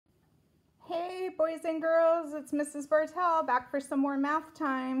Hey boys and girls, it's Mrs. Bartell back for some more math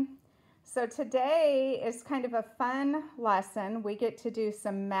time. So today is kind of a fun lesson. We get to do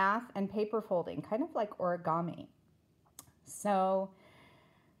some math and paper folding, kind of like origami. So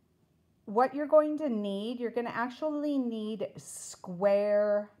what you're going to need, you're going to actually need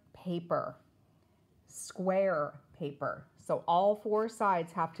square paper. Square paper. So all four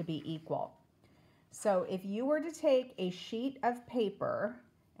sides have to be equal. So if you were to take a sheet of paper,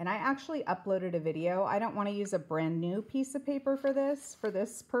 and I actually uploaded a video. I don't want to use a brand new piece of paper for this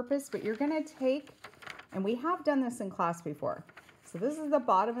purpose, but you're going to take, and we have done this in class before. So this is the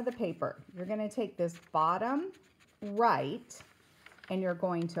bottom of the paper. You're going to take this bottom right, and you're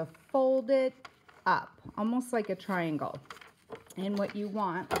going to fold it up, almost like a triangle. And what you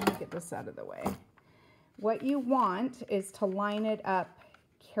want, let me get this out of the way. What you want is to line it up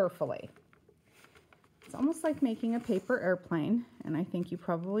carefully. It's almost like making a paper airplane, and I think you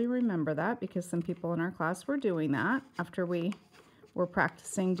probably remember that because some people in our class were doing that after we were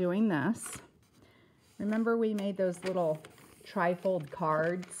practicing doing this. Remember we made those little trifold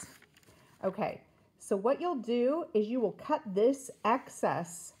cards? Okay, so what you'll do is you will cut this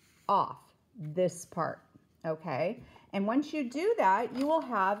excess off, this part, okay? And once you do that, you will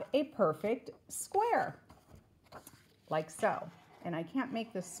have a perfect square, like so. And I can't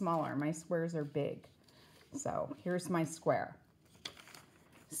make this smaller, my squares are big. So here's my square.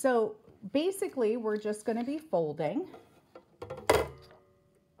 So basically we're just going to be folding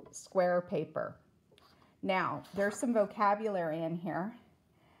square paper. Now there's some vocabulary in here.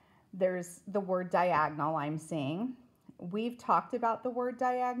 There's the word diagonal I'm seeing. We've talked about the word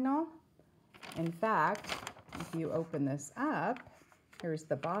diagonal. In fact, if you open this up, here's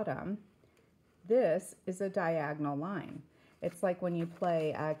the bottom. This is a diagonal line. It's like when you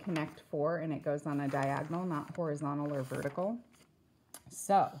play Connect 4 and it goes on a diagonal, not horizontal or vertical.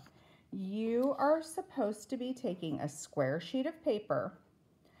 So you are supposed to be taking a square sheet of paper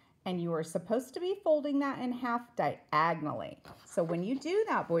and you are supposed to be folding that in half diagonally. So when you do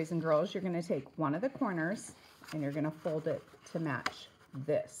that, boys and girls, you're going to take one of the corners and you're going to fold it to match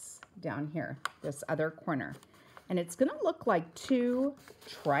this down here, this other corner. And it's going to look like two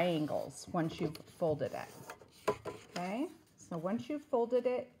triangles once you've folded it. Okay? So once you've folded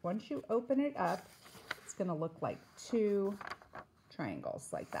it, once you open it up, it's going to look like two triangles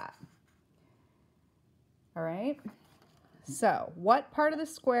like that. All right. So what part of the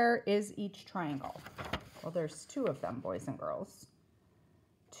square is each triangle? Well, there's two of them, boys and girls.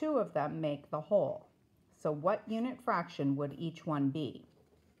 Two of them make the whole. So what unit fraction would each one be?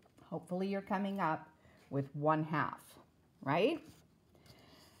 Hopefully you're coming up with 1/2, right?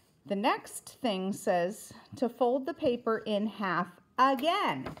 The next thing says to fold the paper in half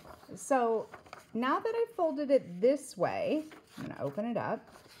again. So now that I've folded it this way, I'm going to open it up.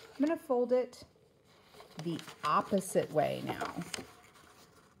 I'm going to fold it the opposite way now.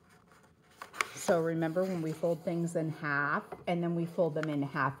 So remember when we fold things in half and then we fold them in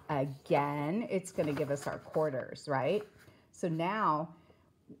half again, it's going to give us our quarters, right? So now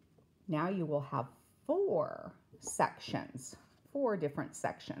you will have four sections. 4 different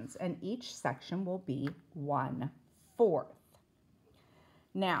sections, and each section will be 1/4.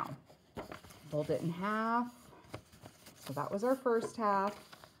 Now, fold it in half. So that was our first half.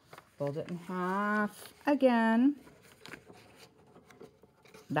 Fold it in half again.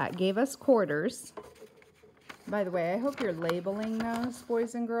 That gave us quarters. By the way, I hope you're labeling those,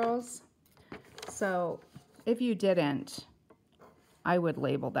 boys and girls. So if you didn't, I would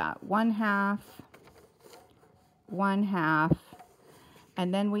label that 1/2, 1/2.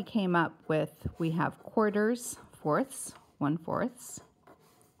 And then we came up with, we have quarters, fourths, 1/4.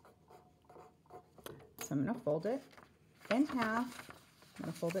 So I'm going to fold it in half. I'm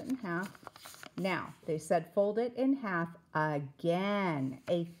going to fold it in half. Now, they said fold it in half again,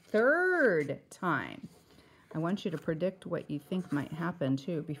 a third time. I want you to predict what you think might happen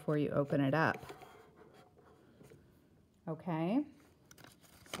too before you open it up. Okay,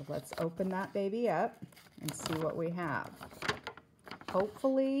 so let's open that baby up and see what we have.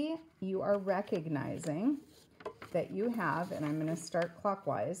 Hopefully you are recognizing that you have, and I'm going to start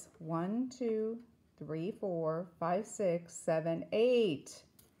clockwise, 1, 2, 3, 4, 5, 6, 7, 8.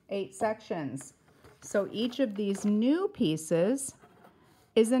 8 sections. So each of these new pieces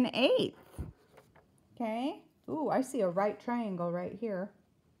is an 1/8. Okay? Ooh, I see a right triangle right here.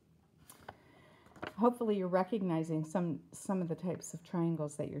 Hopefully you're recognizing some of the types of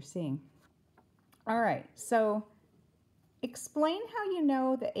triangles that you're seeing. All right, so explain how you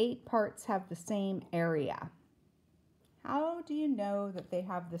know the 8 parts have the same area. How do you know that they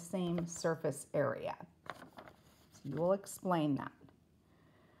have the same surface area? So you will explain that.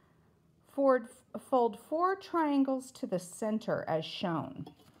 fold 4 triangles to the center as shown.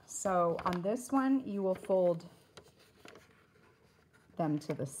 So on this one, you will fold them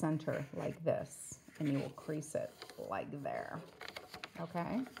to the center like this, and you will crease it like there,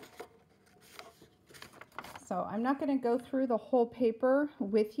 okay? So I'm not going to go through the whole paper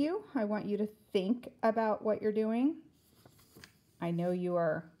with you. I want you to think about what you're doing. I know you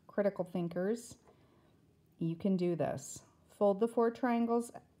are critical thinkers. You can do this. Fold the 4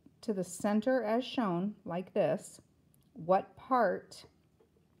 triangles to the center as shown, like this. What part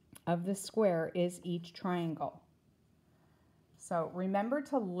of the square is each triangle? So remember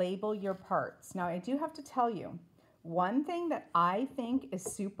to label your parts. Now I do have to tell you, one thing that I think is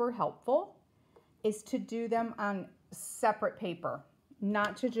super helpful is to do them on separate paper,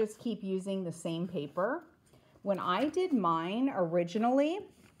 not to just keep using the same paper. When I did mine originally,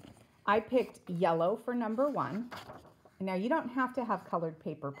 I picked yellow for number 1. Now you don't have to have colored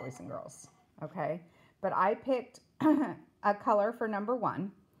paper, boys and girls, okay? But I picked a color for number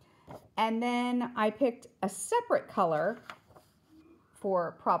 1, and then I picked a separate color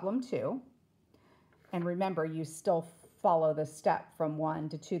for problem 2. And remember, you still follow the step from 1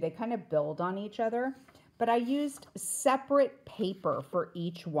 to 2. They kind of build on each other, but I used separate paper for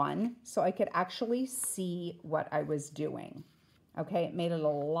each one so I could actually see what I was doing. Okay, it made it a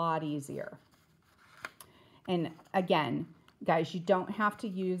lot easier. And again, guys, you don't have to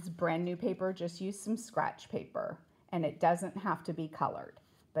use brand new paper, just use some scratch paper, and it doesn't have to be colored.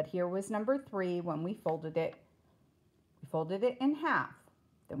 But here was number 3 when we folded it. We folded it in half,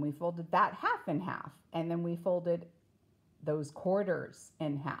 then we folded that half in half, and then we folded those quarters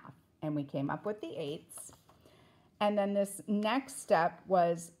in half, and we came up with the 8ths. And then this next step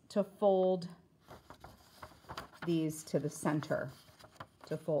was to fold these to the center,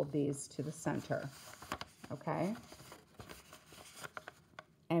 to fold these to the center, okay?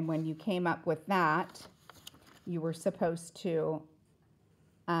 And when you came up with that, you were supposed to,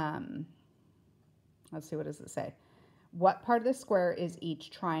 let's see, what does it say? What part of the square is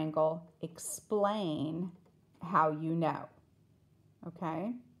each triangle? Explain how you know,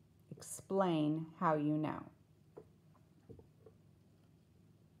 okay? Explain how you know.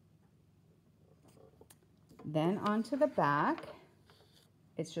 Then onto the back,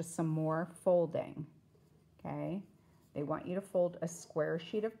 it's just some more folding, okay? They want you to fold a square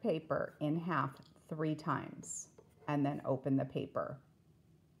sheet of paper in half 3 times and then open the paper.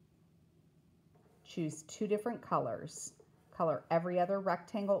 Choose 2 different colors. Color every other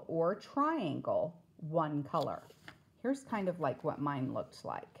rectangle or triangle 1 color. Here's kind of like what mine looked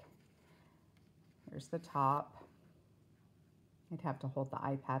like. Here's the top. I'd have to hold the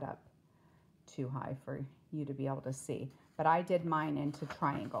iPad up too high for you to be able to see. But I did mine into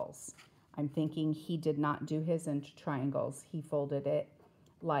triangles. I'm thinking he did not do his into triangles. He folded it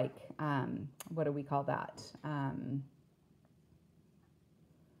like, what do we call that?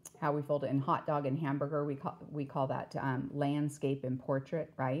 How we fold it in hot dog and hamburger, we call that landscape and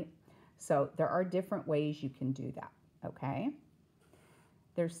portrait, right? So there are different ways you can do that, okay?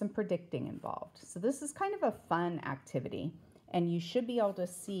 There's some predicting involved. So this is kind of a fun activity, and you should be able to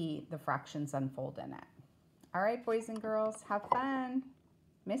see the fractions unfold in it. All right, boys and girls, have fun.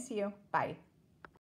 Miss you. Bye.